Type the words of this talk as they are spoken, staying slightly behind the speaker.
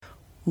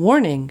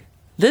Warning: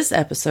 this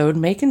episode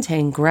may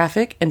contain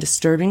graphic and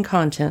disturbing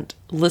content.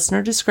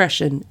 Listener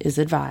discretion is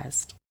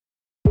advised.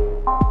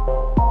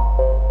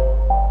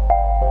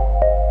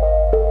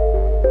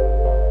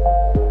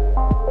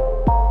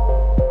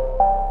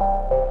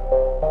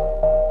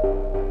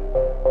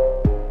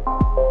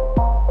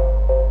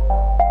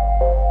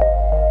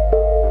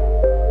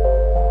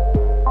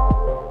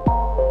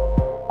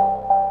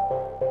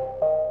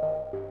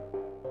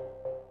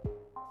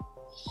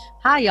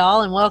 Hi,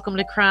 y'all, and welcome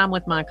to Crime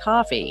with My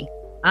Coffee.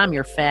 I'm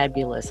your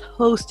fabulous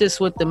hostess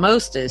with the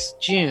mostest,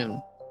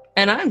 June.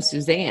 And I'm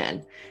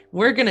Suzanne.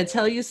 We're going to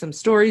tell you some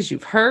stories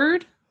you've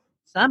heard,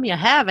 Some you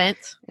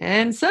haven't,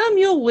 and some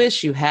you'll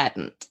wish you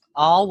hadn't.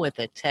 all with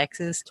a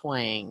Texas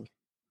twang.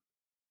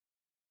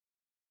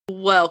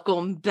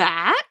 Welcome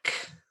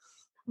back.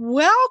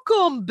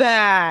 Welcome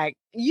back.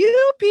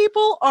 You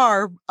people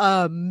are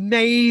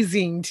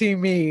amazing to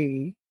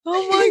me.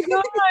 Oh my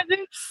God,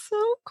 it's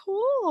so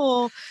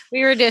cool.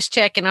 We were just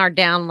checking our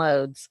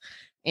downloads,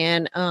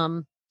 and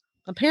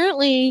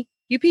apparently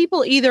you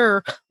people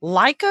either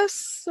like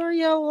us or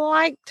you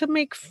like to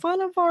make fun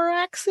of our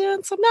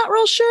accents. I'm not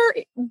real sure.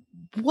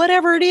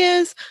 Whatever it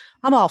is,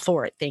 I'm all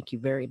for it. Thank you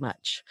very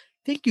much.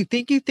 Thank you,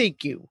 thank you,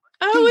 thank you.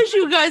 I wish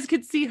you guys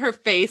could see her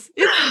face.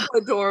 It's so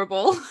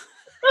adorable.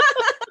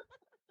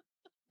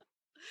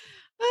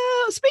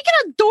 Speaking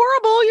of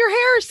adorable, your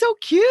hair is so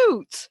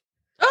cute.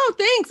 Oh,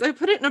 thanks. I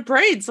put it in a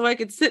braid so I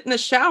could sit in the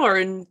shower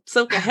and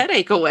soak a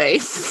headache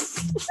away.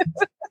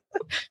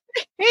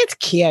 It's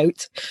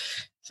cute.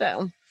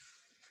 So,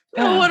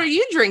 Well, what are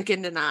you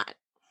drinking tonight?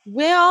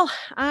 well,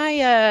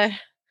 I'm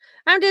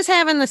just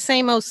having the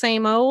same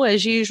old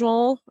as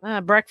usual.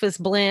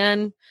 Breakfast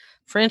blend,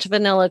 French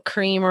vanilla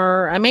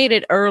creamer. I made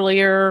it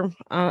earlier.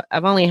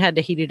 I've only had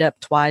to heat it up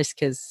twice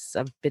because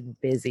I've been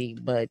busy,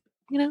 but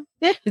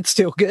it's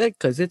still good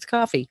because it's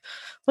coffee.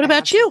 What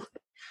about you?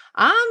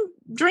 I'm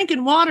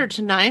drinking water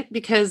tonight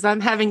because I'm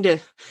having to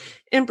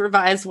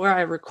improvise where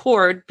I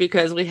record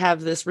because we have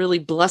this really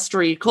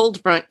blustery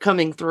cold front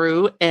coming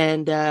through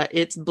and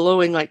it's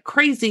blowing like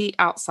crazy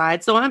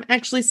outside. So I'm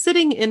actually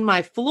sitting in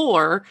my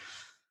floor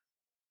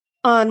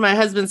on my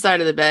husband's side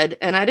of the bed,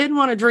 and I didn't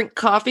want to drink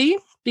coffee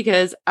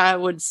because I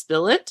would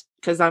spill it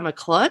because I'm a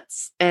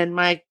klutz and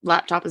my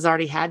laptop has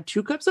already had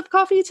 2 cups of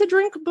coffee to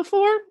drink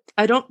before.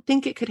 I don't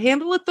think it could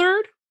handle a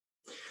third.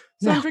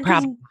 So No I'm drinking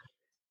problem.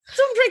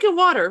 So I'm drinking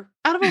water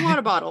out of a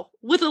water bottle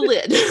with a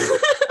lid.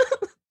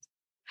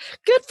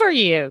 Good for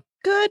you.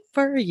 Good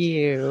for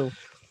you.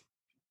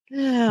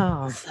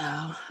 Oh,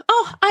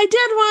 I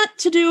did want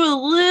to do a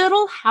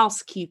little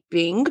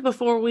housekeeping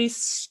before we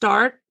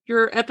start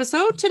your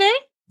episode today.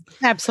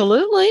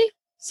 absolutely.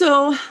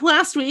 So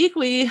last week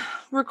we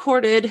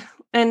recorded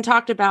and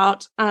talked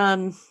about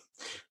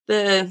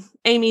the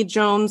Amy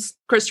Jones,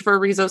 Christopher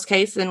Rizzo's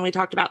case, and we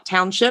talked about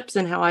townships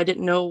and how I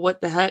didn't know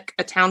what the heck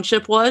a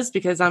township was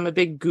because I'm a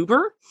big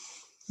goober.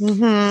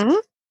 Mm-hmm.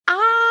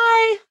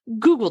 I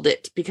Googled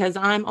it because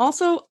I'm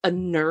also a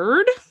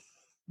nerd.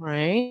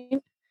 Right.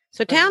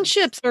 So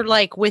townships are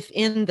like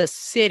within the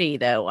city,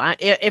 though.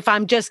 If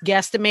I'm just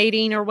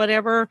guesstimating or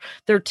whatever,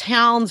 they're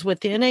towns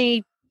within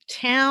a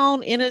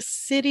town in a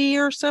city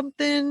or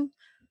something.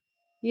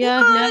 Yeah.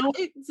 Not No.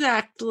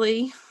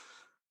 exactly.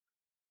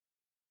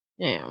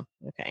 Yeah.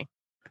 Okay.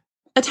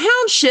 A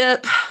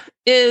township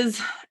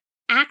is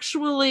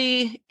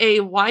actually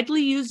a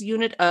widely used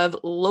unit of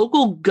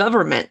local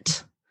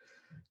government.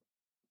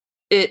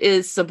 It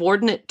is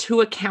subordinate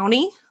to a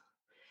county,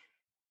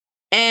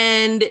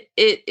 and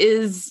it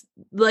is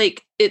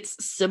like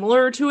it's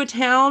similar to a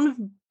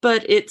town,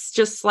 but it's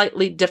just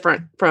slightly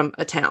different from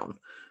a town.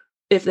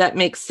 If that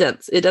makes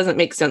sense. It doesn't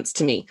make sense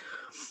to me.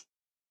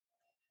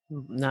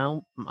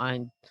 No.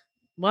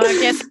 Well,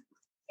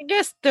 I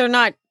guess they're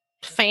not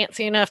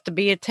fancy enough to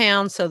be a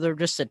town, so they're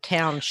just a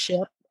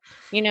township.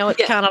 It's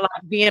Yeah. kind of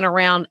like being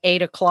around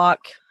 8:00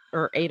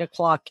 or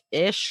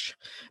 8:00-ish,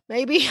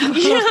 maybe.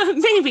 Yeah,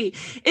 maybe.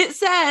 It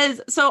says,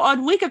 so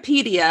on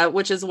Wikipedia,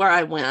 which is where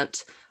I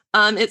went,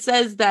 it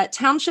says that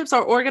townships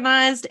are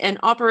organized and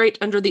operate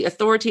under the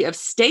authority of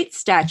state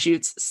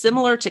statutes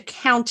similar to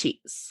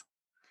counties.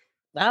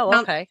 Oh,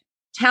 Now, okay.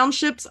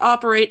 townships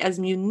operate as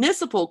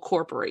municipal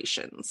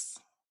corporations.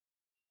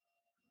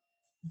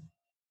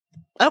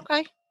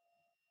 Okay.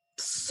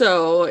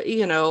 So,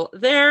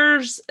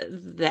 there's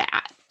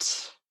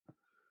that.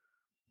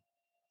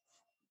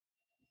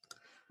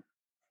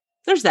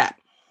 There's that.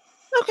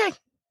 Okay. Okay,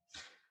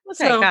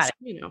 So, got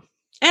it.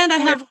 And I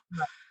have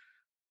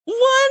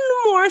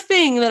one more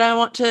thing that I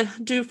want to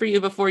do for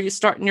you before you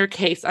start in your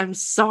case. I'm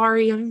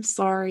sorry.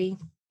 Oh,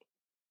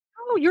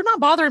 you're not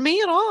bothering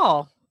me at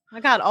all. I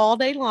got all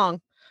day long.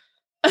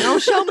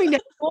 Don't show me no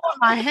more.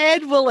 My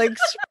head will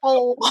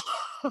explode.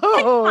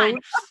 Fine.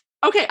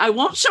 Okay, I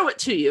won't show it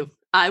to you.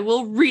 I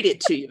will read it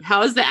to you.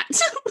 How is that?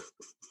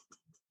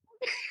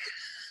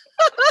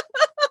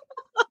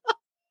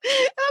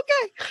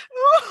 Okay.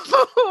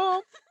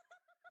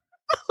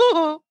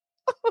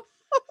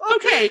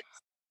 Okay,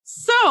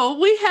 so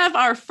we have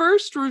our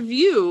first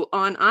review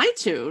on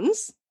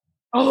iTunes.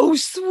 Oh,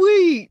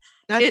 sweet.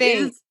 I It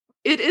think.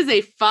 is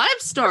a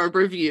 5-star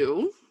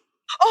review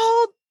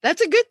Oh,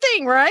 that's a good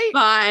thing, right?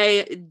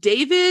 by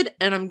David,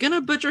 and I'm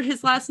gonna butcher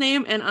his last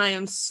name, and I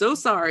am so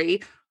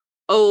sorry.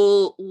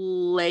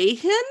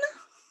 O'Lahan?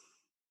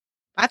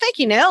 I think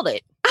you nailed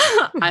it.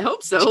 I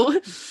hope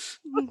so.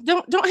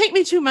 Don't hate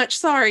me too much.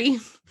 Sorry.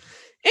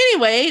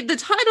 Anyway, the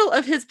title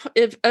of his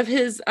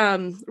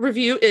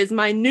review is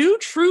 "My New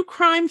True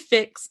Crime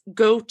Fix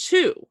Go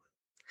To,"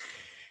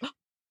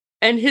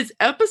 and his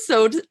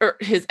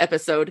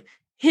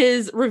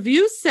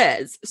review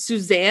says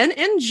Suzanne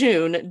and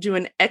June do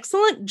an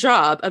excellent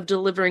job of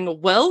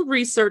delivering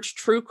well-researched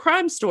true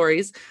crime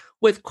stories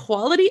with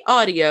quality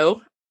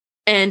audio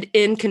and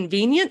in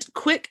convenient,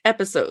 quick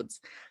episodes.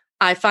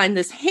 I find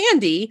this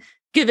handy,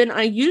 given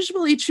I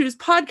usually choose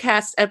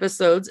podcast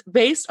episodes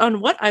based on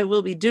what I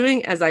will be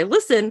doing as I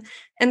listen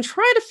and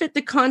try to fit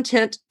the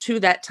content to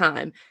that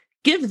time.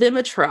 Give them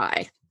a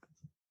try.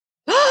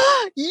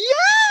 Yay!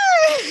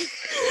 Yay!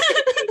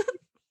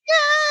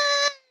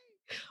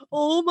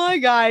 Oh my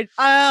God.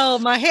 Oh,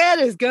 my head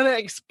is going to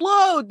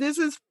explode. This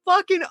is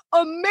fucking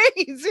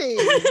amazing.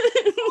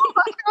 Oh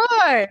my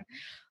God.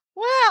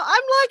 Wow.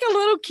 I'm like a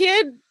little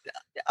kid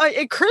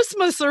at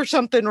Christmas or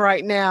something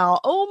right now.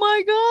 Oh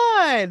my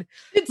God.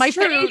 It's My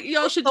true. face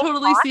Y'all should so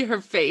totally hot. see her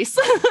face.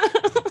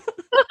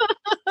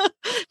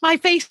 My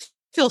face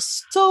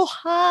feels so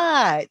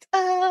hot.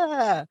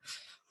 Ah,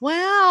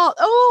 wow.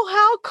 Oh,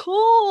 how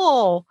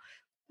cool.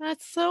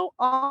 That's so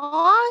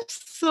awesome.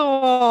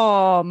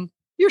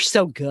 You're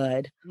so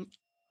good.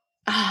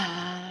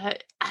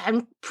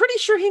 I'm pretty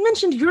sure he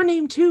mentioned your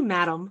name too,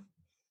 madam.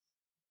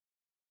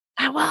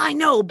 Well, I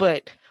know,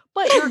 but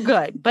you're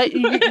good. But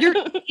you're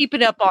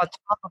keeping up on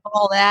top of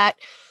all that.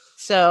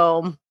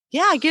 So,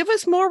 yeah, give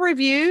us more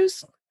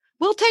reviews.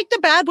 We'll take the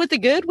bad with the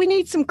good. We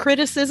need some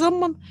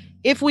criticism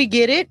if we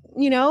get it,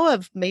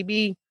 of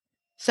maybe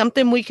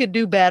something we could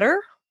do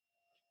better.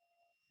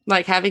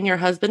 Like having your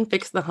husband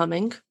fix the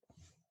humming.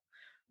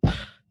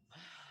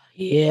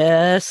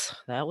 Yes,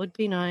 that would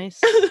be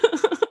nice.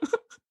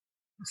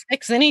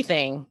 Fix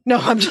anything. No,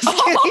 I'm just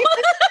kidding.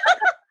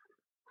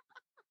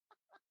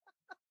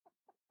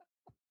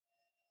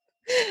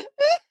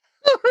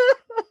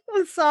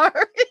 I'm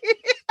sorry.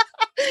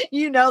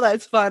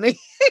 That's funny.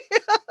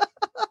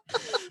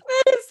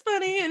 That is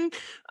funny, and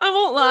I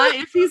won't lie.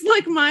 If he's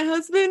like my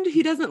husband,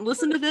 he doesn't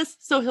listen to this,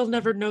 so he'll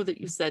never know that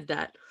you said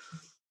that.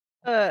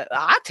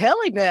 I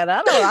tell him that.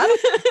 I'm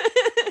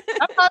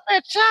not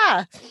that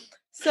shy.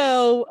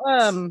 So,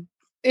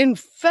 in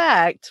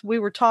fact, we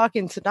were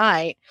talking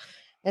tonight,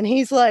 and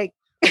he's like,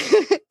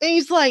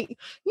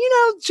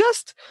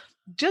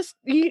 just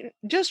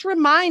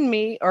remind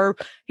me, or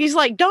he's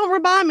like, don't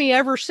remind me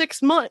every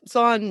 6 months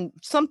on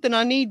something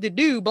I need to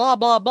do, blah,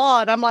 blah,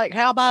 blah. And I'm like,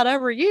 how about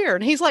every year?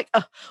 And he's like,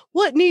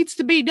 what needs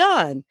to be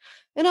done?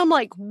 And I'm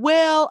like,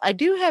 well, I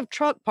do have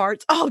truck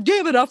parts. Oh,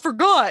 damn it, I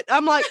forgot.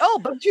 I'm like,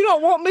 oh, but you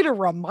don't want me to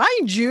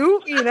remind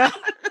you,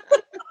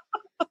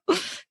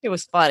 It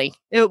was funny.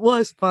 It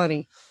was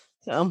funny.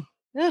 So,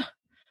 yeah,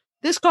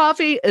 this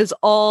coffee is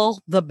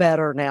all the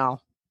better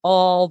now.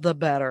 All the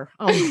better.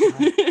 Oh, my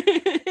God.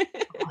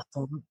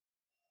 Awesome.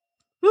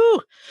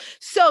 Whew.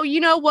 So, you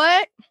know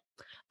what?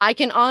 I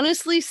can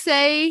honestly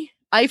say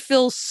I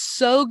feel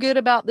so good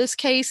about this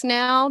case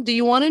now. Do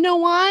you want to know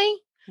why?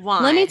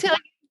 Why? Let me tell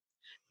you.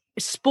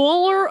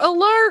 Spoiler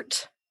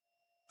alert.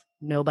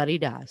 Nobody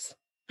dies.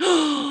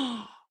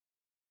 I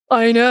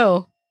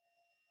know.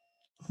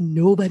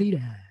 Nobody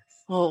dies.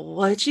 Well,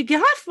 what you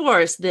got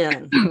for us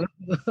then?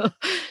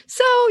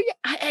 So,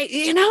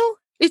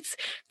 it's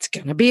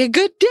going to be a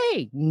good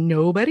day.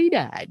 Nobody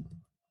died.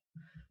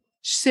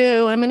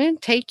 So I'm going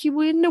to take you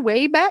in the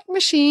Wayback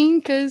Machine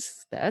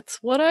because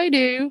that's what I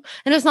do.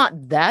 And it's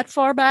not that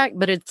far back,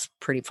 but it's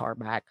pretty far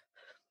back.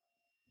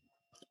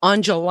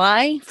 On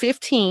July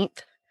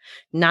 15th,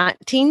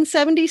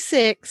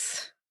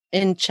 1976,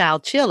 in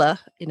Chowchilla,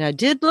 and I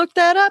did look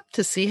that up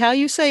to see how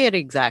you say it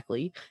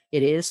exactly.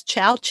 It is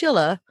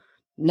Chowchilla,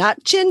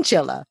 not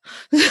Chinchilla.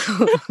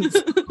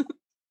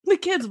 The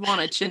kids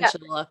want a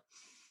chinchilla.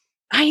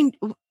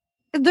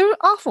 They're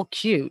awful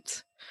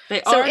cute.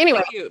 They So are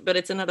anyway. cute, but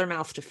it's another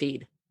mouth to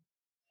feed.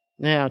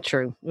 Yeah,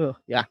 true. Oh,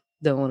 yeah,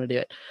 don't want to do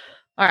it.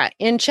 All right.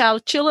 In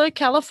Chowchilla,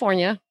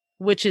 California,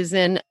 which is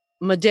in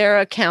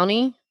Madera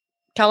County,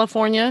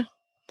 California,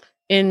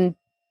 in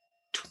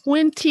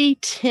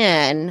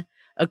 2010,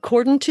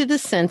 according to the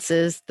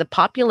census, the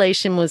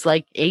population was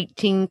like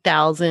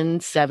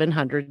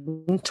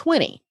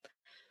 18,720.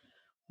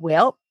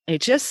 Well,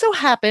 it just so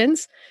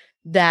happens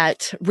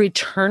that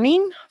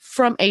returning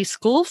from a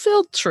school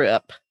field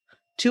trip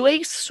to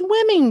a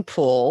swimming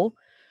pool,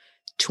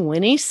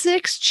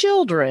 26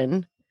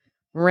 children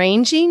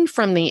ranging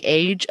from the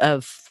age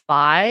of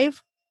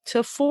 5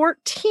 to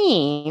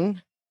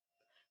 14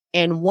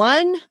 and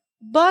one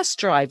bus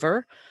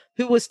driver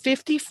who was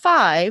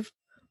 55.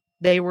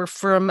 They were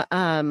from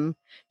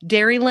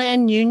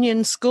Dairyland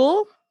Union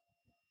School,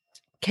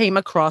 came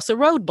across a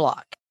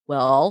roadblock.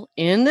 Well,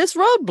 in this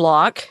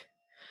roadblock,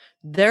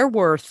 there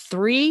were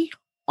 3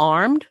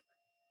 armed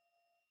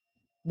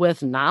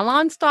with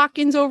nylon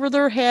stockings over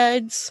their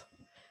heads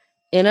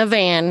in a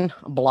van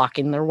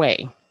blocking their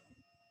way.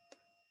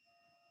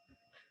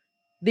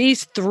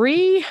 These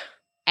 3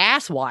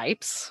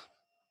 asswipes,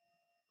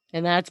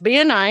 and that's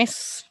being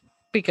nice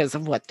because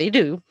of what they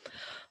do,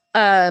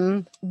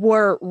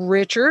 were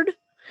Richard,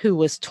 who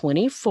was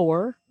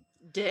 24.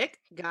 Dick,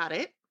 got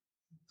it.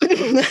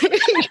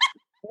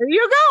 There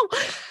you go.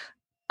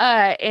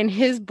 And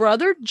his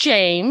brother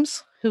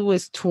James, who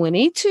was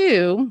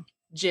 22.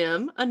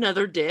 Jim,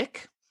 another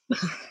dick.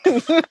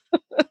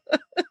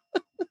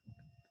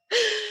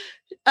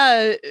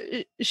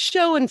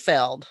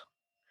 Schoenfeld,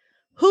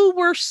 who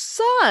were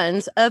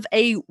sons of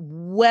a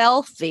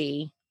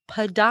wealthy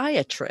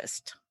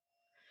podiatrist.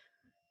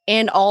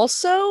 And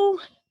also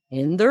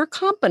in their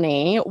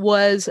company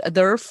was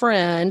their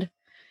friend,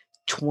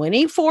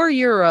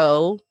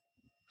 24-year-old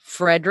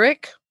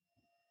Frederick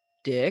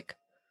Dick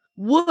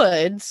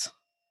Woods,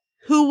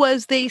 who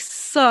was the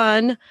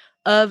son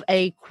of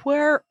a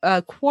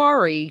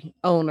quarry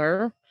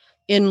owner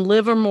in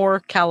Livermore,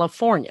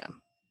 California.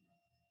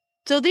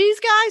 So these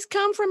guys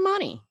come from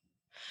money.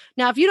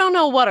 Now, if you don't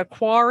know what a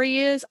quarry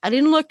is, I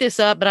didn't look this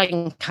up, but I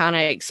can kind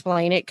of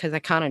explain it because I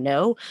kind of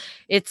know.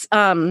 It's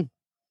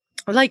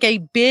like a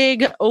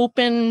big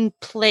open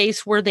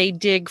place where they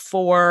dig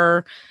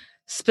for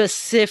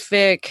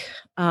specific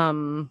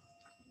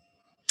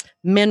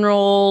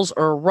minerals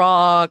or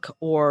rock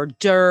or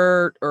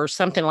dirt or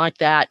something like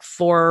that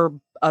for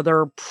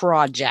other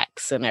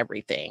projects and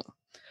everything.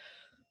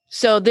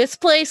 So this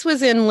place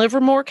was in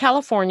Livermore,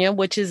 California,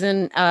 which is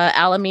in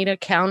Alameda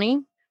County,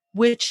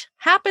 which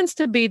happens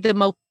to be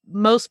the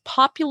most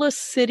populous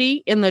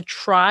city in the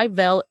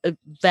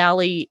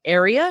Tri-Valley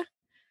area.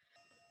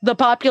 The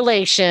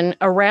population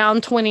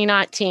around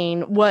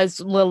 2019 was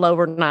a little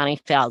over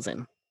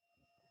 90,000.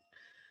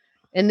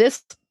 And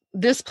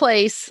this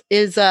place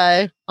is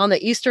on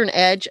the eastern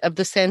edge of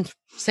the San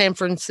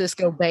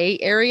Francisco Bay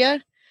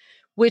Area,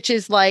 which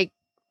is like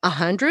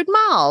 100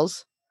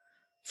 miles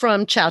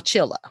from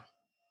Chowchilla.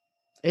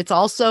 It's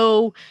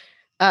also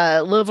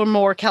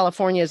Livermore,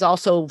 California is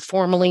also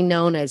formerly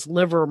known as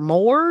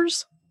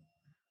Livermore's,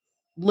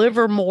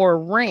 Livermore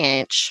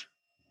Ranch,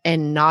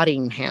 and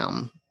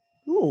Nottingham.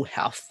 Ooh,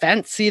 how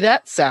fancy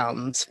that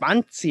sounds.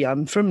 Fancy,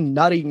 I'm from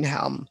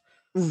Nottingham.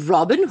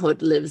 Robin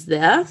Hood lives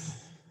there.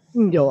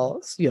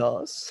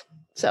 Yes.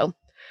 So,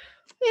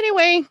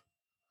 anyway,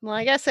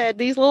 like I said,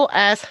 these little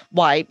ass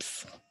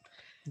wipes.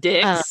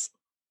 Dicks.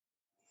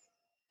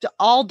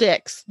 All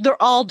dicks.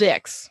 They're all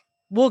dicks.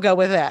 We'll go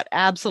with that.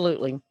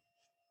 Absolutely.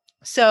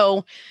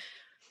 So,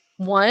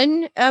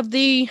 one of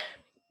the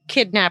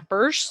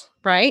kidnappers,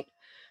 right,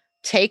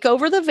 take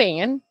over the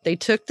van. They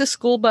took the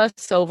school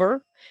bus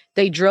over.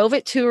 They drove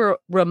it to a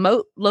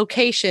remote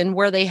location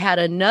where they had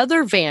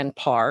another van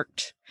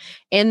parked,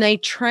 and they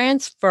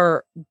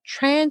transferred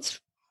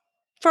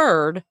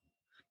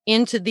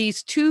into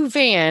these 2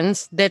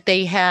 vans that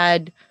they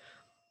had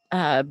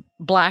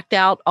blacked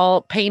out,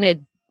 all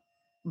painted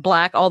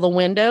black, all the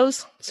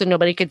windows so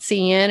nobody could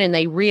see in, and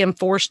they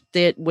reinforced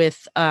it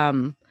with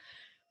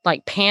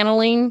like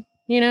paneling,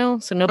 so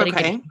nobody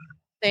could see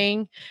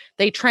anything.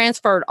 They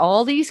transferred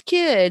all these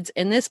kids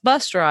and this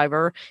bus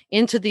driver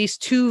into these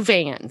 2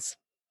 vans.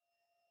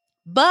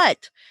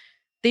 But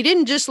they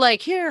didn't just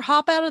like, here,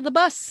 hop out of the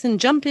bus and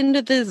jump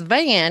into this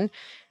van.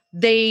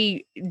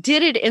 They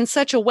did it in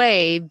such a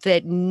way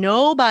that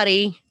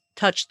nobody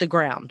touched the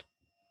ground.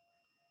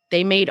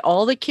 They made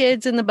all the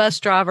kids and the bus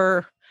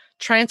driver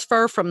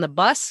transfer from the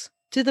bus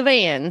to the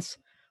vans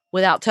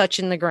without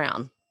touching the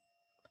ground.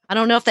 I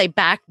don't know if they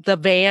backed the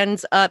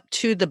vans up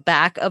to the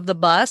back of the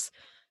bus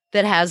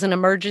that has an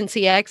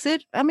emergency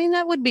exit. I mean,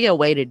 that would be a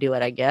way to do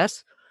it, I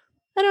guess.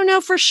 I don't know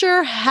for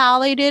sure how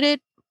they did it.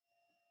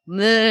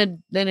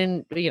 Then,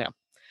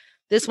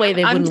 this way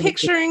they wouldn't.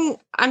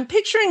 I'm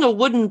picturing a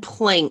wooden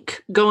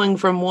plank going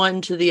from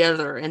one to the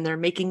other, and they're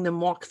making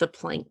them walk the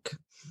plank.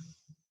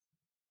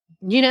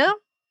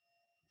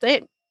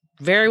 They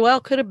very well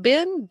could have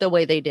been the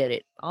way they did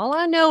it. All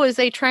I know is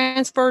they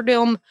transferred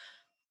them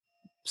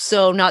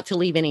so not to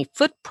leave any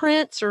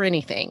footprints or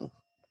anything.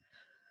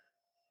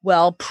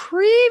 Well,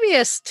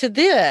 previous to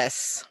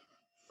this,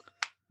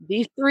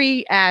 these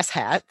 3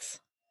 asshats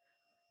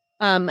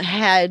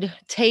had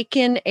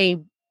taken a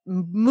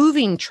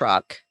moving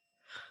truck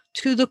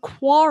to the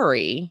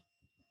quarry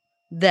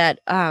that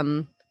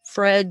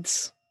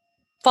Fred's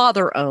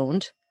father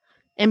owned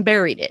and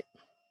buried it.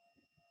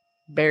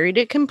 Buried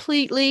it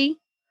completely.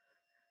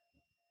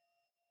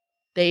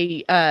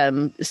 They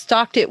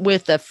stocked it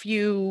with a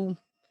few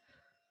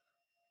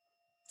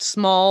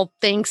small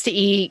things to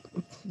eat,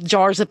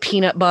 jars of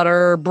peanut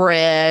butter,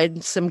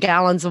 bread, some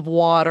gallons of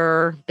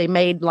water. They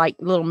made like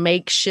little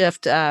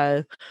makeshift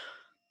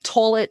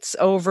toilets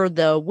over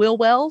the wheel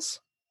wells.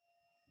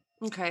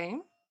 Okay.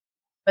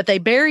 But they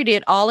buried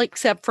it all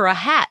except for a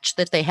hatch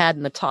that they had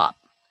in the top.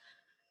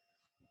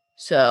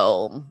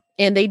 So,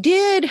 and they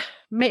did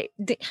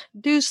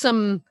do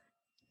some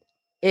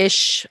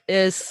ish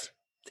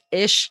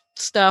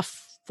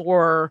stuff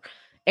for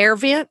air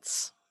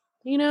vents,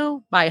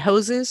 by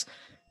hoses.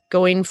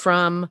 going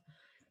from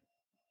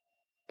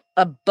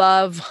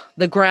above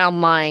the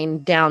ground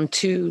line down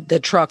to the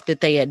truck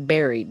that they had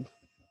buried.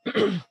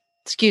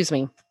 Excuse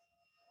me.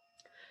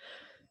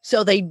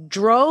 So they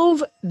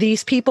drove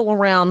these people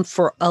around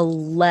for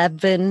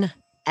 11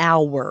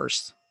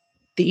 hours.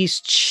 These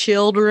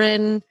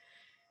children,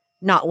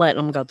 not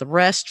letting them go to the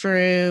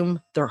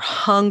restroom. They're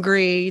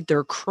hungry.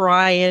 They're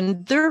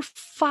crying. They're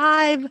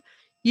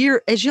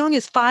as young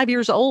as 5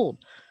 years old.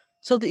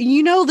 So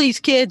these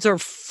kids are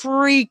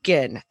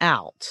freaking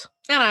out.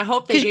 And I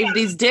hope they gave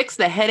these dicks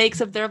the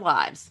headaches of their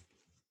lives.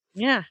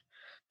 Yeah.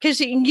 Because,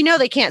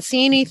 they can't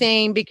see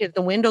anything because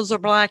the windows are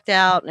blacked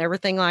out and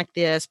everything like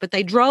this. But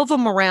they drove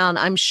them around,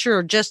 I'm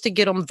sure, just to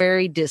get them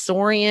very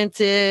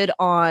disoriented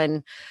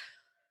on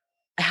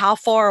how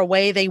far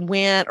away they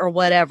went or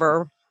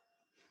whatever.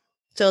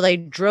 So they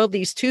drove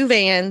these 2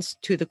 vans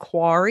to the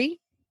quarry.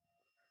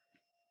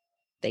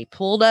 They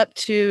pulled up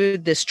to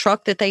this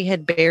truck that they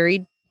had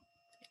buried,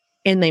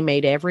 and they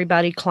made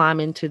everybody climb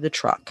into the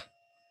truck.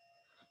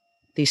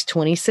 These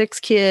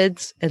 26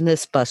 kids and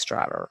this bus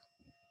driver.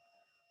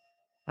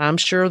 I'm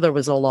sure there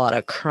was a lot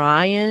of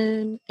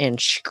crying and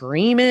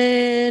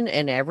screaming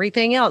and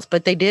everything else,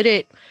 but they did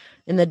it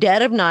in the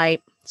dead of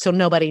night, so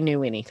nobody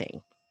knew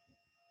anything.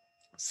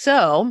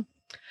 So,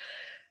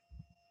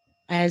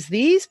 as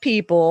these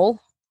people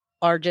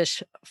are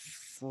just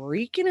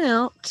freaking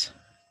out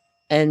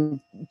and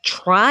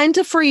trying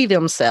to free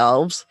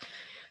themselves,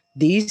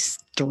 these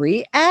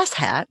 3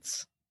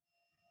 asshats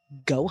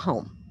go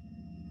home.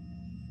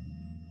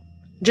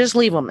 Just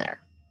leave them there.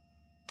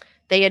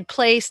 They had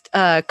placed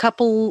a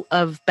couple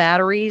of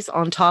batteries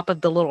on top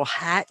of the little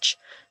hatch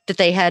that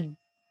they had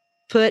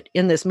put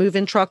in this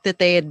moving truck that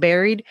they had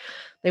buried.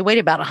 They weighed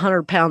about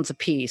 100 pounds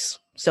apiece.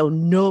 So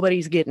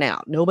nobody's getting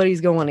out.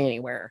 Nobody's going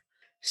anywhere.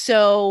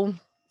 So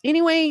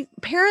anyway,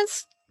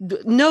 parents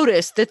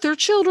notice that their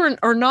children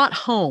are not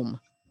home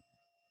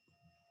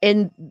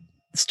and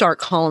start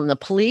calling the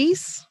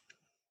police.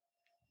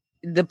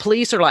 The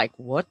police are like,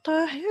 what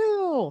the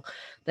hell?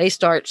 They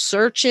start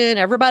searching.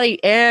 Everybody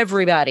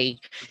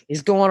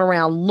is going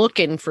around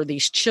looking for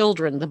these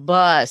children, the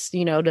bus,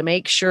 to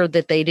make sure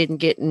that they didn't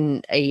get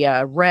in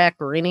a wreck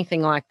or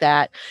anything like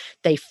that.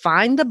 They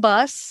find the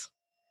bus.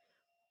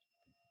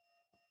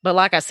 But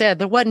like I said,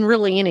 there wasn't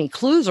really any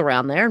clues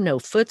around there. No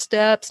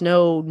footsteps,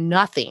 no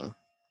nothing.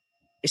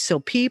 So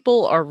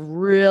people are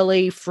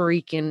really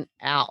freaking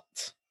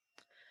out.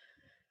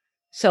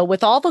 So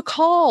with all the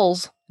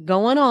calls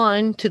going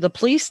on to the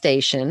police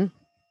station,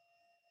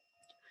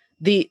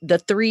 the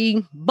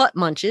 3 butt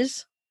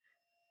munches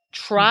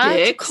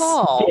try to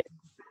call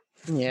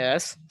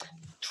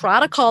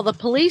the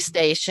police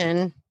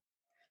station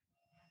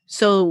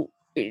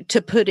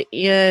to put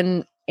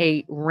in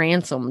a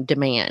ransom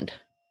demand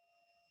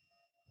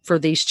for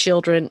these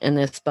children and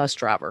this bus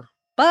driver.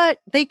 But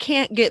they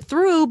can't get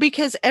through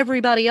because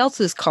everybody else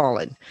is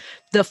calling.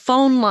 The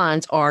phone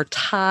lines are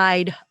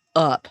tied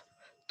up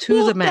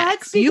to the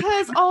max. That's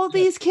because all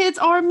these kids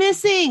are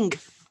missing.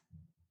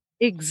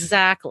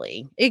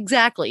 Exactly.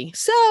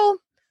 So,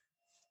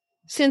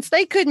 since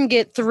they couldn't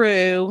get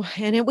through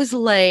and it was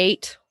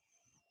late,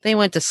 they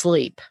went to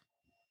sleep.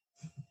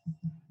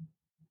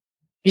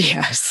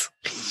 Yes.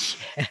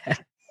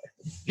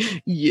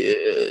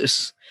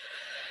 Yes.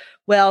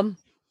 Well,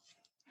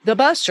 the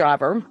bus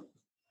driver,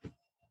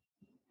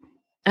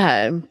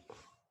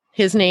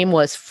 his name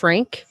was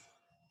Frank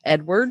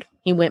Edward.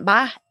 He went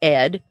by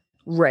Ed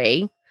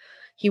Ray.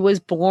 He was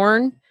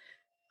born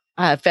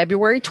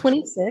February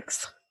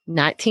 26th.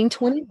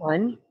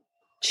 1921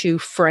 to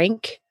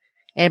Frank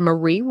and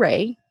Marie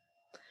Ray.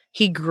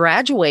 He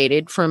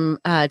graduated from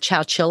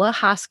Chowchilla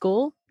High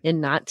School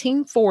in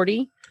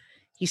 1940.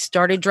 He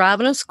started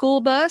driving a school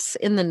bus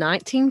in the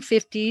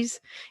 1950s,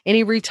 and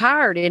he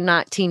retired in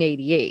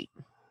 1988.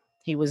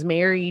 He was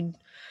married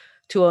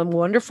to a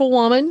wonderful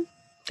woman.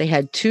 They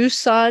had 2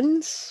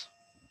 sons.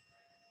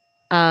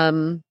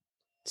 Ed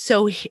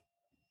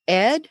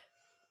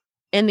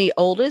and the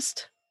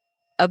oldest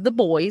of the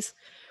boys,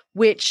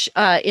 which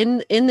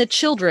in the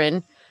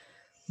children,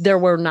 there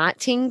were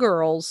 19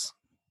 girls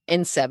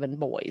and 7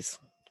 boys.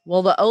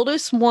 Well, the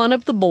oldest one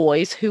of the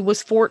boys, who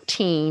was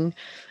 14,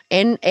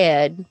 and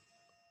Ed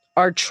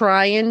are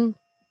trying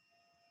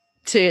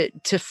to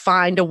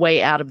find a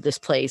way out of this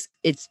place.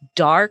 It's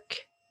dark.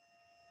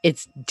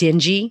 It's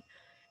dingy.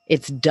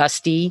 It's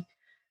dusty.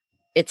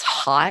 It's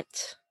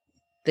hot.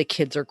 The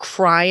kids are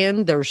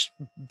crying. There's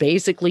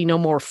basically no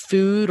more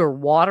food or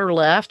water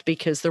left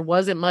because there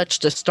wasn't much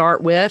to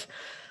start with.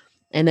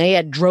 And they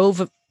had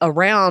drove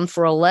around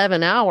for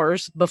 11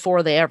 hours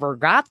before they ever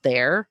got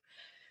there.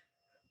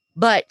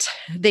 But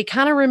they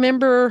kind of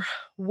remember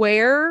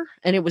where,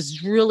 and it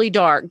was really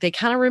dark. They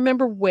kind of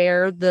remember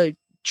where the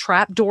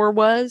trap door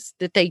was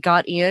that they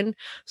got in.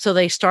 So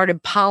they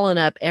started piling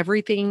up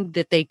everything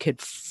that they could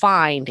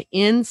find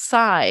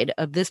inside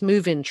of this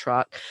move-in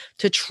truck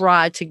to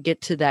try to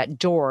get to that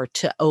door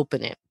to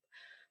open it.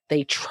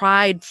 They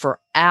tried for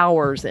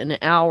hours and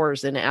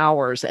hours and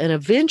hours, and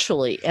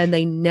eventually, and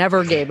they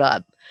never gave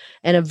up.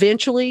 And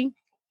eventually,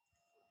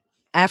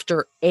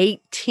 after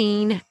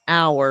 18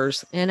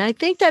 hours. And I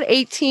think that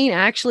 18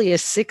 actually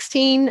is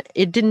 16.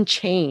 It didn't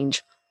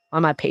change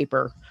on my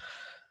paper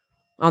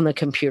on the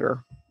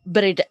computer,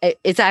 but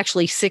it's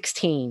actually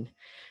 16.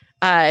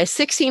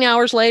 16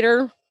 hours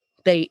later,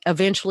 they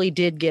eventually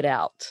did get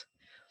out.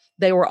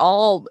 They were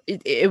all,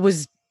 it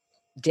was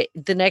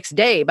the next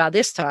day by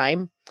this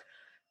time.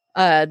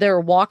 They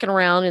were walking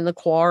around in the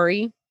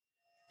quarry,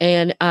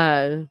 and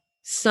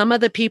some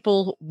of the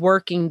people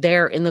working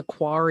there in the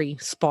quarry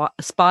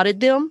spotted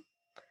them.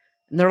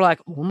 And they're like,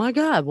 oh my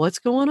God, what's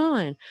going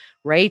on?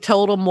 Ray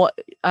told them what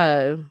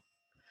had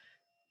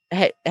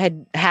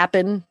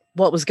happened,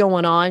 what was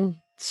going on.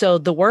 So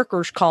the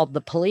workers called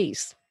the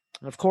police.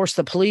 Of course,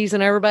 the police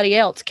and everybody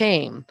else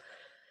came,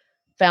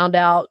 found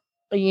out,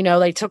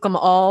 they took them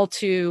all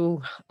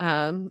to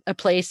a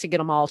place to get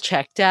them all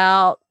checked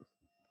out,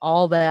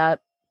 all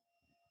that.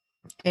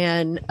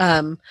 And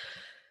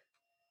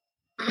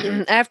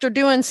after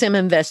doing some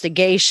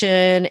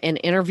investigation and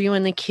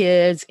interviewing the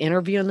kids,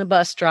 interviewing the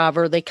bus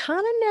driver, they kind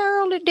of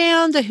narrowed it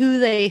down to who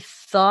they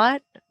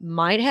thought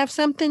might have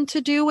something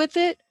to do with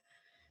it,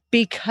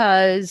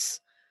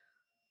 because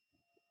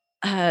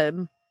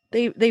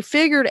they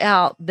figured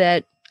out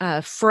that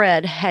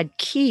Fred had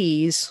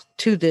keys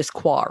to this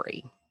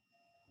quarry.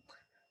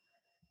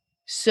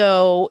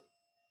 So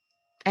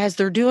as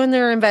they're doing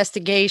their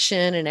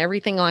investigation and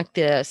everything like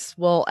this,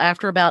 well,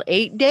 after about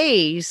 8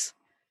 days,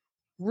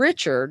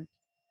 Richard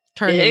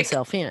turned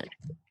himself in.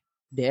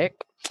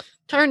 Dick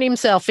turned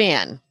himself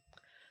in.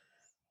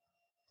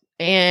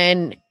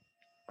 And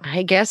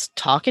I guess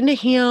talking to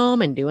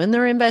him and doing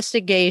their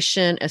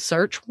investigation, a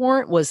search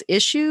warrant was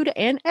issued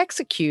and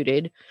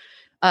executed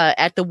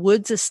at the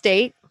Woods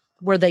estate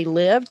where they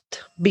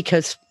lived,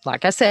 because,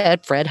 like I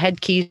said, Fred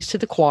had keys to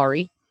the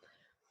quarry.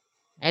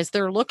 As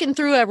they're looking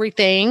through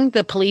everything,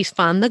 the police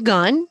find the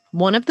gun,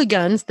 one of the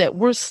guns that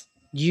was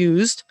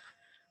used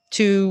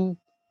to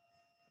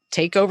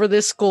take over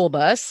this school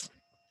bus,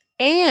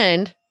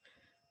 and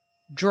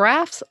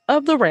drafts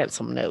of the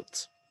ransom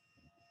notes.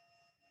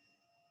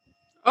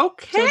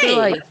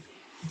 Okay.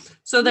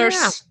 So they're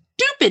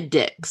stupid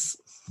dicks.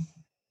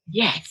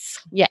 Yes.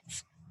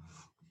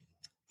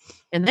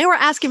 And they were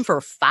asking for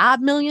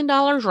 $5 million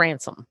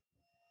ransom.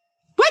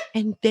 What?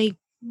 And they,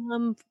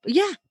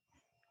 yeah.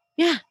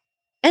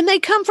 And they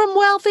come from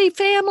wealthy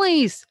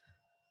families.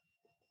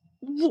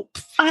 Yeah.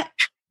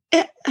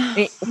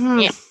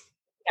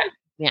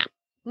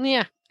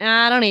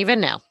 I don't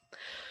even know.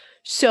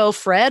 So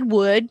Fred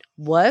Wood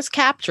was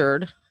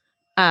captured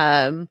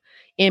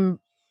in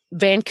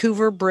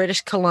Vancouver,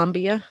 British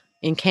Columbia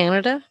in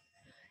Canada.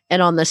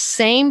 And on the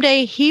same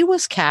day he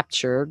was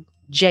captured,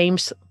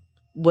 James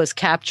was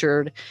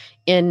captured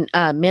in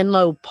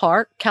Menlo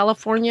Park,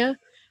 California,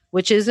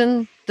 which is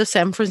in the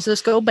San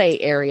Francisco Bay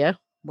Area,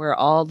 where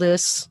all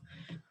this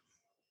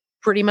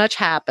pretty much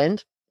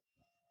happened.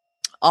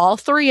 All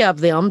three of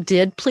them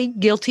did plead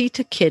guilty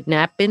to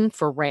kidnapping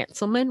for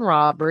ransom and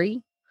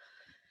robbery.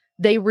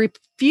 They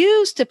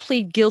refused to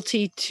plead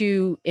guilty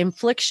to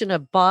infliction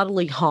of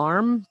bodily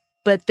harm,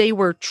 but they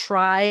were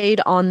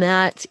tried on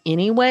that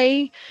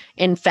anyway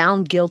and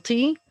found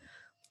guilty.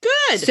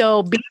 Good.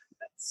 So,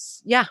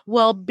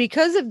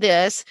 because of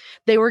this,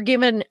 they were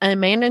given a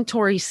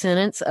mandatory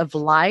sentence of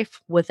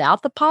life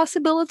without the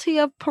possibility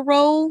of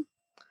parole.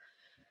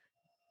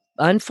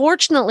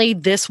 Unfortunately,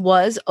 this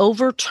was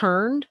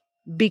overturned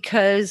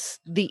because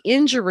the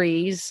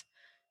injuries,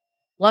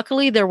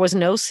 luckily there was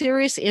no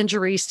serious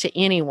injuries to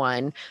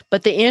anyone,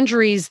 but the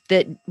injuries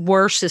that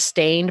were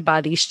sustained by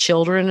these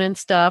children and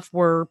stuff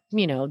were,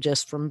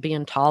 just from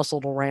being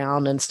tousled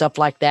around and stuff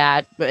like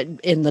that, but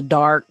in the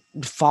dark,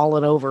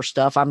 falling over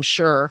stuff, I'm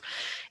sure.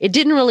 It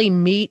didn't really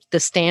meet the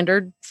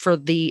standard for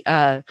the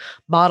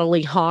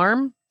bodily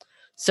harm.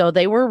 So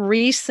they were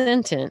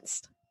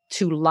resentenced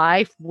to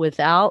life with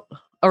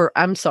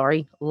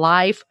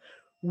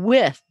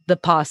the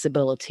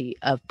possibility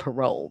of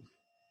parole.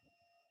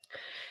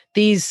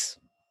 These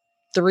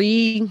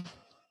three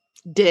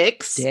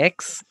dicks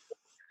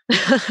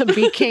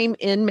became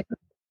inmates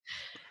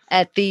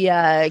at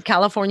the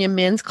California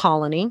Men's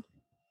Colony,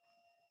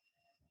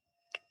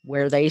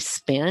 where they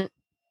spent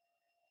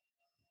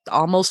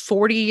almost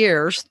 40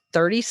 years.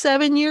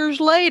 37 years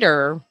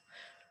later,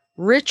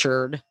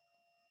 Richard,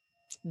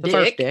 the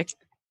first dick,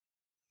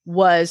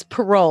 was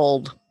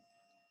paroled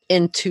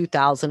in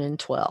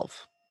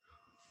 2012.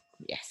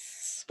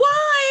 Yes.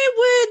 Why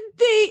would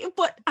they?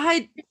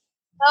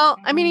 Well,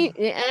 I mean,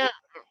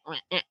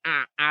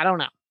 I don't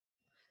know.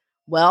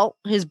 Well,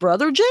 his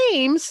brother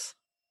James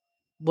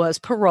was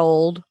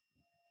paroled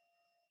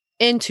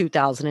in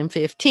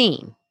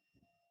 2015.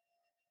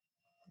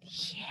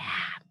 Yeah.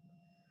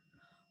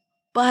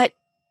 But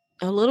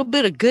a little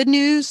bit of good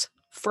news,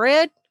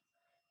 Fred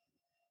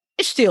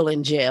is still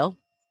in jail.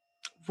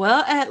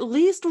 Well, at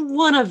least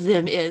one of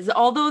them is.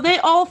 Although they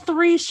all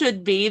three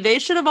should be. They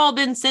should have all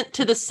been sent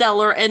to the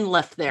cellar and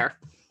left there.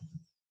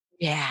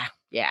 Yeah.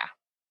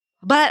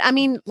 But, I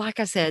mean, like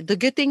I said, the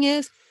good thing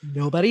is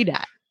nobody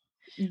died.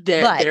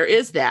 There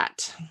is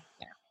that.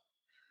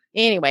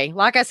 Anyway,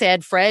 like I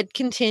said, Fred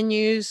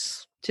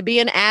continues to be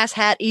an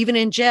asshat even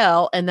in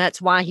jail, and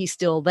that's why he's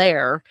still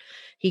there.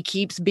 He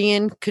keeps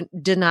being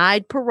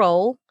denied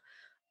parole.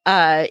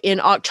 In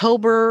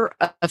October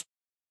of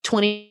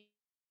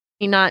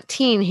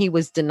 2019, he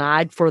was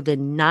denied for the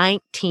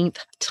 19th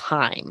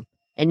time.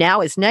 And now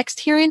his next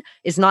hearing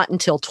is not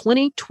until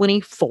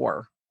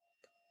 2024.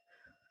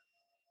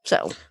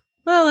 So,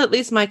 well, at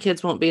least my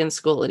kids won't be in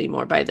school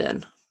anymore by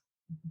then.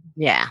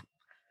 Yeah.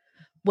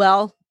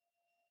 Well,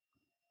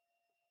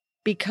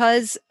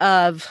 because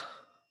of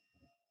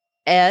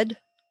Ed,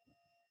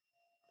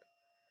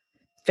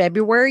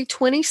 February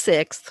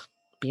 26th,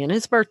 being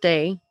his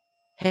birthday,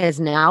 has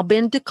now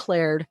been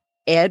declared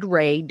Ed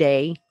Ray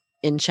Day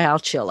in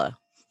Chowchilla.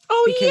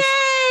 Oh,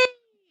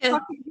 yay!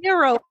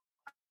 Hero.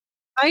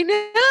 I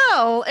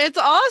know. It's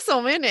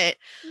awesome, isn't it?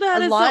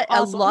 That is so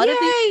awesome. A lot Yay! of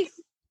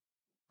these,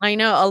 I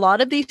know a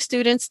lot of these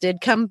students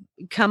did come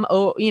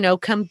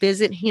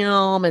visit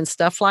him and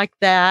stuff like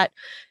that.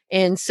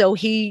 And so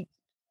he,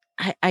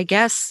 I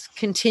guess,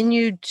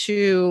 continued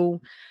to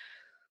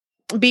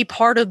be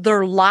part of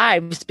their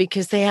lives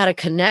because they had a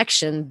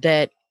connection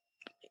that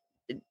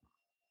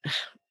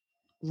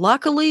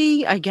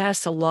luckily, I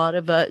guess a lot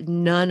of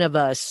none of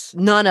us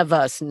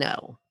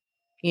know,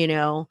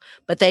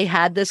 but they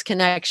had this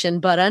connection.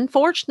 But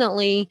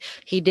unfortunately,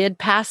 he did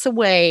pass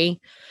away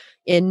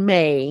in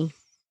May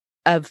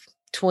of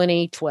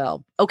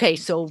 2012. Okay,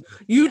 so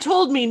you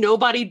told me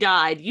nobody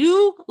died.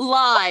 You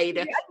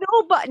lied.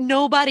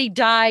 Nobody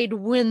died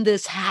when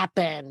this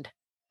happened.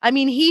 I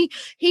mean, he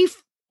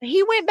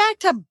went back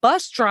to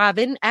bus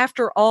driving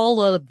after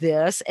all of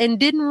this and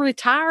didn't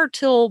retire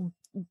till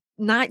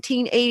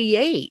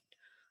 1988.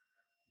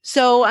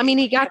 So, I mean,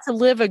 he got to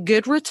live a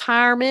good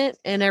retirement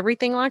and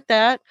everything like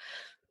that.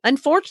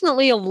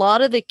 Unfortunately, a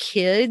lot of the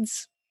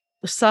kids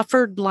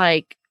suffered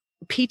like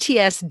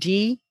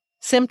PTSD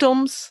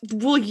symptoms.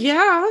 Well,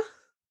 yeah.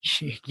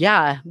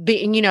 Yeah.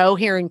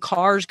 Hearing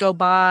cars go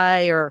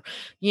by or,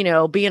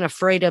 being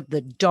afraid of the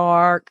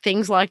dark,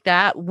 things like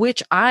that,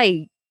 which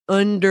I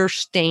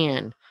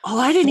understand. Oh,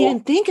 I didn't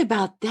even think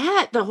about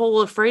that. The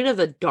whole afraid of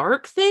the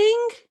dark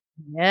thing.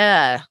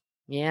 Yeah.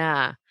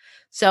 Yeah.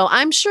 So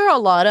I'm sure a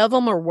lot of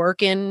them are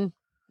working,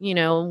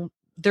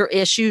 their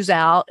issues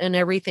out and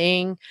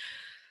everything.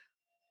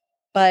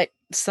 But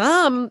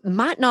some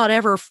might not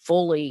ever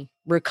fully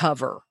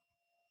recover,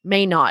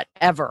 may not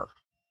ever,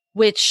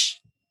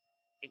 which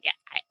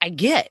I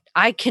get.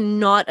 I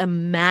cannot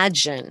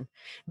imagine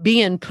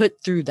being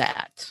put through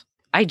that.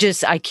 I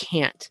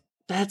can't.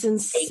 That's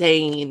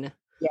insane.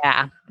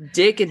 Yeah.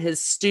 Dick and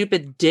his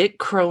stupid dick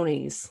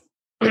cronies.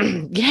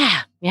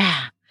 Yeah.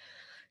 Yeah.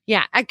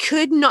 Yeah. I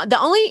could not.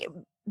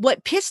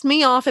 What pissed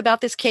me off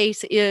about this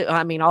case is,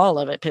 I mean, all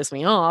of it pissed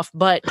me off,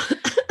 but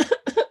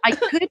I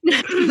couldn't.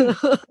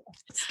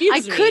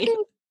 Excuse me.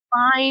 Couldn't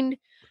find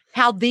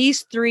how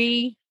these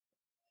three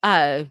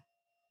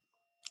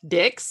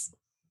dicks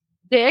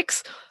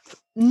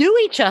knew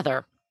each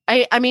other.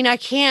 I mean, I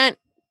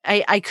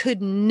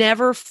could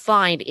never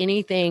find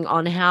anything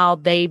on how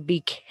they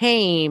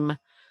became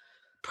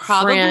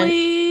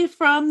probably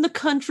from the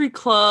country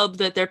club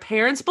that their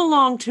parents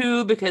belonged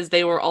to because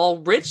they were all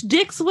rich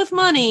dicks with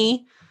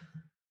money.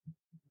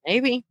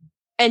 Maybe.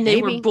 And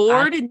they were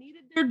bored and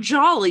needed their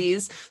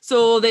jollies.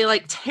 So they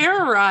like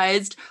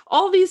terrorized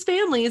all these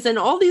families and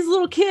all these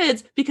little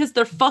kids because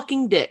they're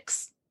fucking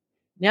dicks.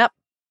 Yep.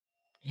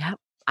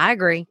 I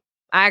agree.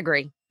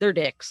 They're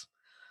dicks.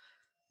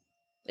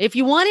 If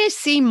you want to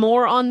see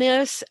more on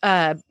this,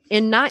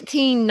 in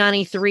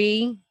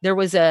 1993, there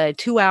was a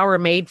 2-hour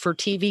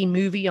made-for-TV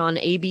movie on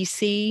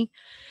ABC,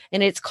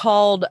 and it's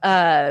called,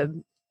 I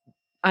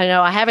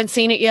know I haven't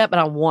seen it yet, but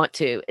I want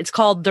to. It's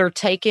called They're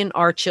Taking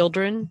Our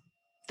Children,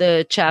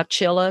 the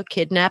Chowchilla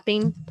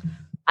Kidnapping.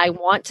 I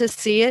want to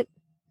see it.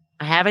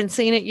 I haven't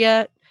seen it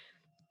yet.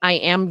 I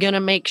am going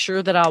to make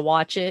sure that I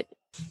watch it.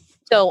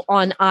 So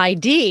on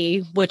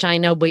ID, which I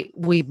know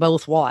we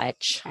both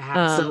watch.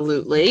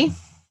 Absolutely.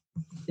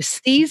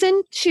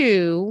 Season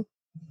 2,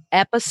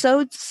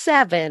 episode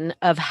 7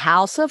 of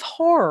House of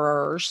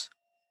Horrors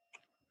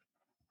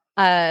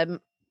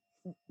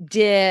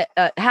did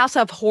House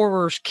of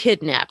Horrors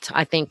Kidnapped,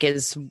 I think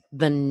is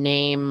the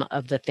name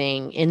of the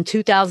thing. In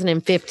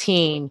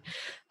 2015,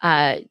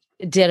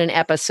 did an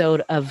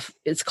episode of,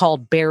 it's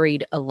called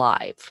Buried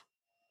Alive.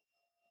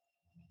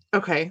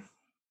 Okay.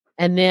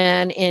 And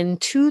then in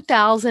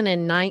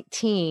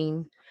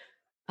 2019,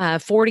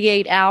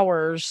 48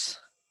 Hours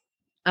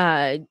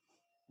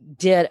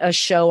did a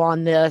show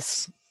on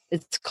this.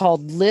 It's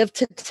called Live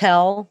to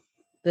Tell,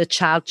 the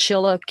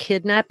Chowchilla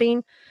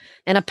Kidnapping.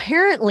 And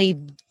apparently,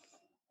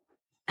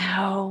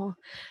 I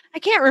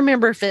can't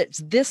remember if it's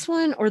this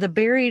one or the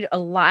Buried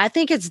Alive. I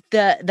think it's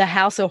the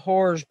House of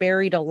Horrors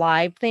Buried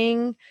Alive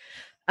thing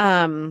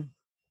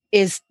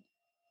is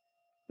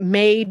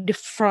made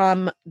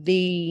from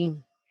the,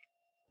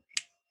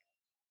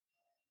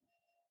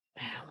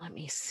 let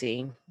me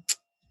see.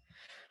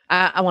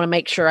 I want to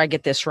make sure I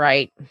get this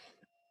right.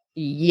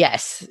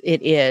 Yes,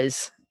 it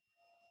is.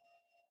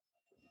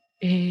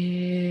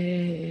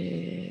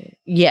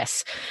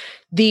 Yes.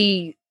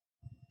 The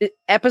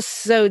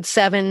episode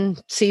 7,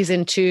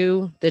 season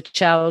 2, the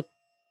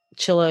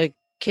Chowchilla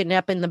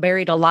Kidnapping the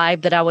Buried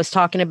Alive that I was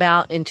talking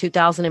about in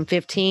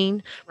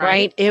 2015,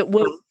 right? It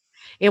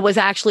was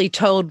actually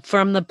told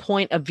from the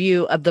point of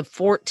view of the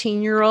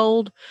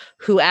 14-year-old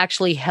who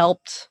actually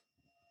helped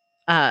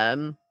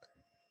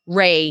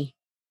Ray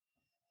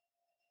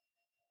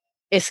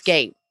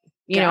escape.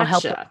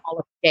 Help them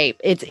all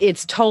escape.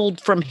 It's told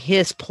from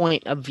his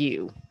point of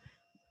view.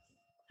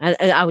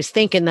 I was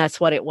thinking that's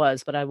what it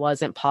was, but I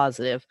wasn't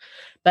positive.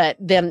 But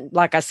then,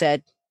 like I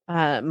said,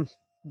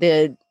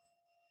 the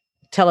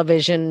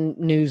television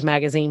news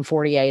magazine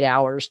 48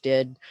 Hours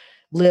did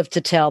live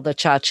to tell the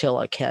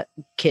Chowchilla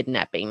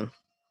kidnapping.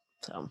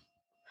 So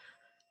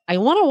I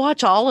want to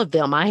watch all of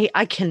them.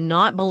 I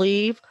cannot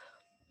believe,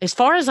 as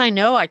far as I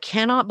know, I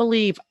cannot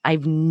believe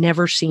I've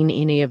never seen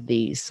any of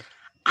these.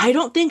 I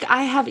don't think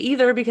I have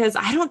either, because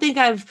I don't think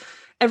I've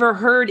ever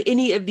heard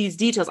any of these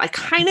details. I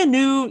kind of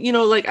knew,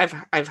 like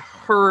I've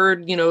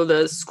heard,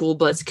 the school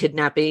bus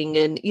kidnapping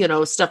and,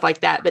 stuff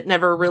like that, but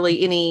never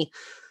really any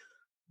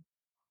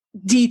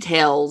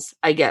details,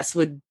 I guess,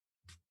 would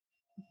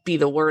be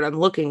the word I'm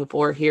looking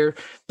for here.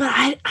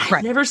 But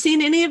I've never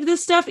seen any of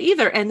this stuff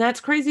either. And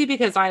that's crazy,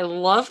 because I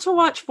love to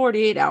watch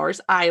 48 Hours.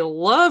 I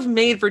love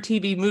made for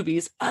TV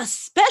movies,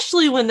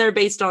 especially when they're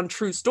based on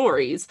true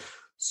stories.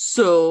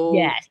 So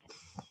yes.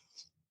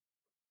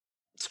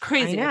 It's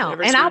crazy. I know. I've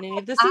never seen any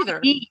of this either.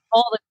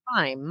 All the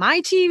time. My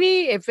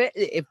TV,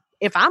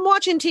 if I'm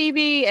watching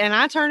TV and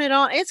I turn it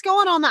on, it's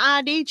going on the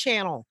ID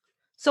channel.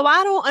 So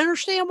I don't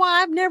understand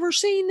why I've never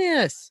seen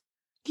this.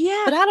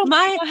 Yeah, but I don't.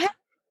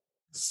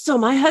 So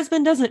my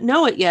husband doesn't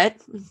know it yet.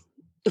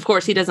 Of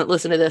course, he doesn't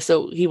listen to this,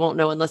 so he won't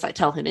know unless I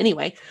tell him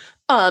anyway.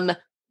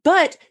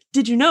 But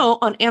did you know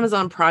on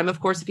Amazon Prime, of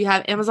course, if you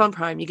have Amazon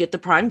Prime, you get the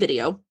Prime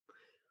Video.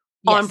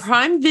 Yes. On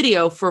Prime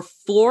Video, for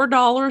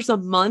 $4 a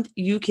month,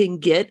 you can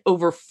get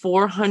over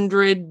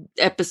 400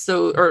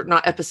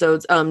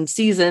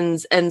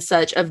 seasons and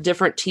such of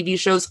different TV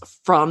shows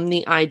from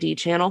the ID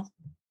channel.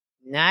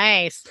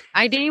 Nice.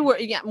 ID,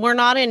 we're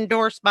not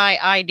endorsed by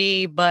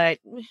ID, but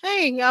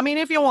hey, I mean,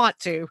 if you want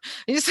to.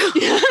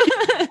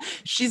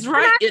 She's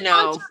right,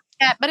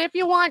 But if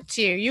you want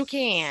to, you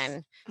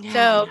can. Yeah,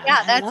 so,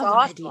 yeah, that's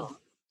awesome.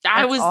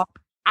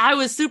 I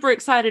was super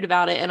excited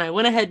about it, and I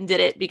went ahead and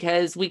did it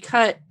because we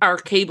cut our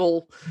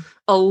cable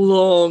a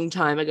long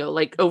time ago.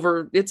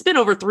 It's been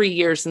over 3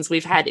 years since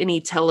we've had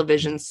any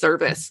television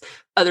service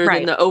other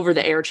than the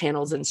over-the-air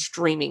channels and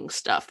streaming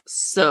stuff.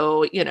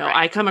 So,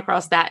 I come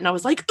across that and I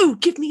was like, ooh,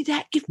 give me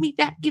that, give me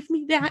that, give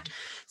me that.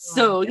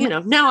 So,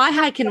 now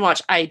I can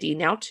watch ID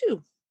now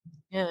too.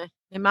 Yeah.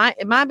 It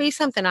might be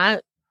something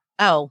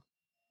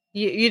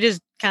you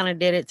just kind of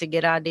did it to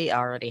get ID. I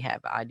already have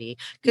ID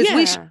because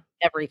we should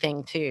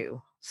everything too.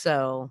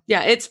 So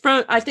yeah,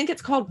 I think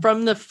it's called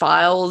From the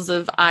Files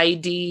of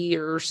ID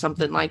or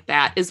something like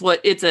that is what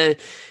it's a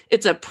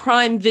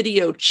Prime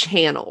Video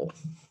channel.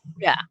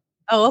 Yeah.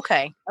 Oh,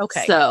 okay.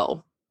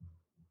 So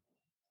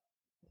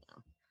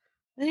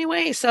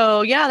anyway,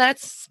 so yeah,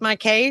 that's my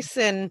case,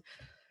 and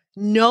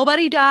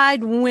nobody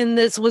died when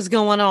this was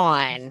going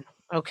on.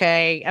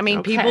 Okay. I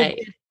mean, people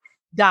did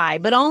die,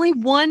 but only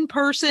one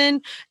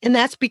person, and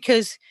that's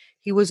because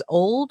he was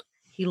old.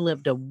 He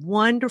lived a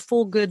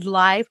wonderful, good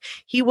life.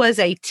 He was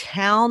a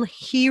town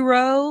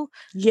hero.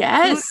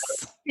 Yes.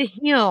 Kudos to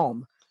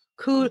him.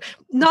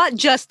 Not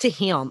just to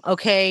him,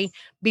 okay?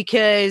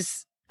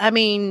 Because, I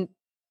mean,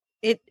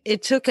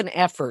 it took an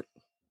effort.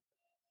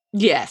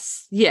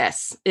 Yes.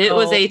 It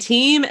was a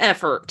team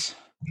effort.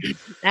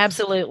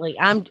 Absolutely.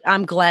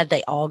 I'm glad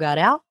they all got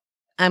out.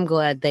 I'm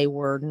glad they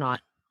were not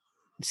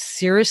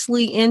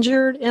seriously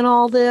injured in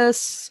all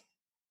this.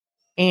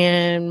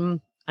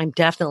 And I'm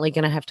definitely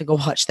going to have to go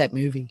watch that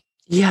movie.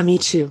 Yeah, me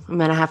too. I'm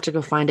going to have to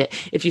go find it.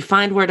 If you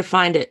find where to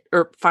find it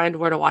or find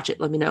where to watch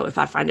it, let me know. If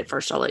I find it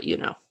first, I'll let you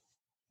know.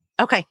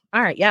 Okay.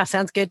 All right. Yeah.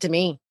 Sounds good to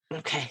me.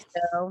 Okay.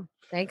 So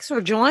thanks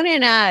for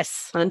joining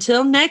us.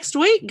 Until next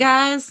week,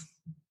 guys.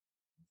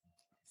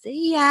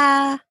 See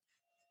ya.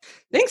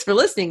 Thanks for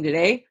listening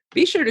today.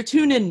 Be sure to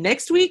tune in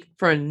next week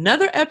for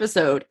another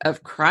episode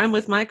of Crime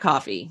with My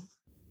Coffee.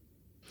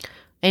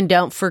 And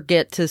don't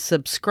forget to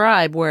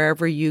subscribe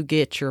wherever you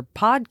get your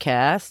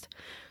podcast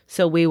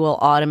so we will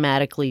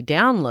automatically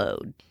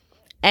download.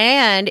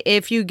 And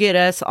if you get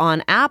us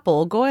on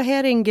Apple, go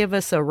ahead and give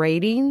us a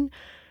rating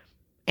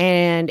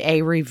and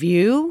a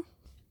review.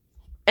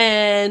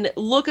 And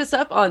look us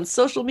up on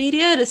social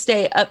media to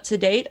stay up to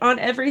date on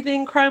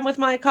everything Crime with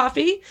My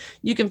Coffee.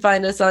 You can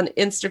find us on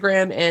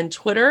Instagram and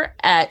Twitter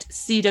at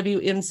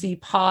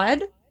CWMC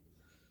Pod.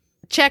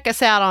 Check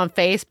us out on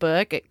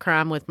Facebook at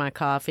Crime with My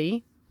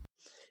Coffee.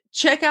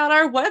 Check out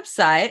our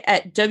website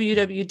at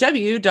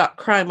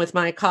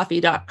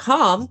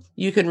www.crimewithmycoffee.com.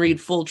 You can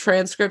read full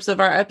transcripts of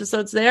our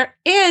episodes there,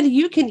 and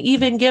you can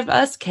even give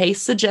us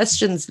case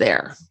suggestions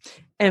there.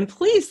 And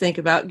please think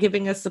about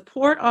giving us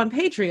support on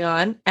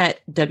Patreon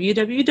at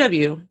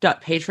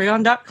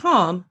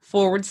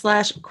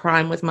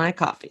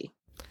www.patreon.com/crimewithmycoffee.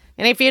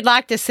 And if you'd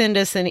like to send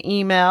us an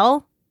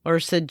email or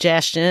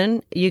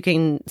suggestion, you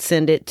can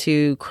send it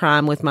to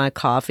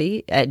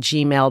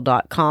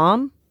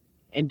crimewithmycoffee@gmail.com.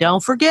 And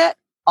don't forget,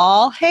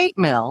 all hate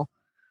mail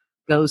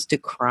goes to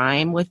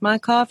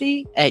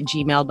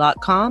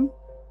crimewithmycoffee@gmail.com.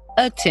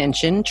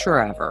 Attention,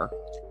 Trevor.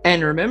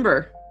 And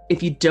remember,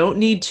 if you don't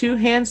need two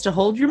hands to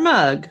hold your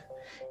mug,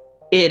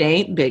 it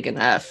ain't big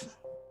enough.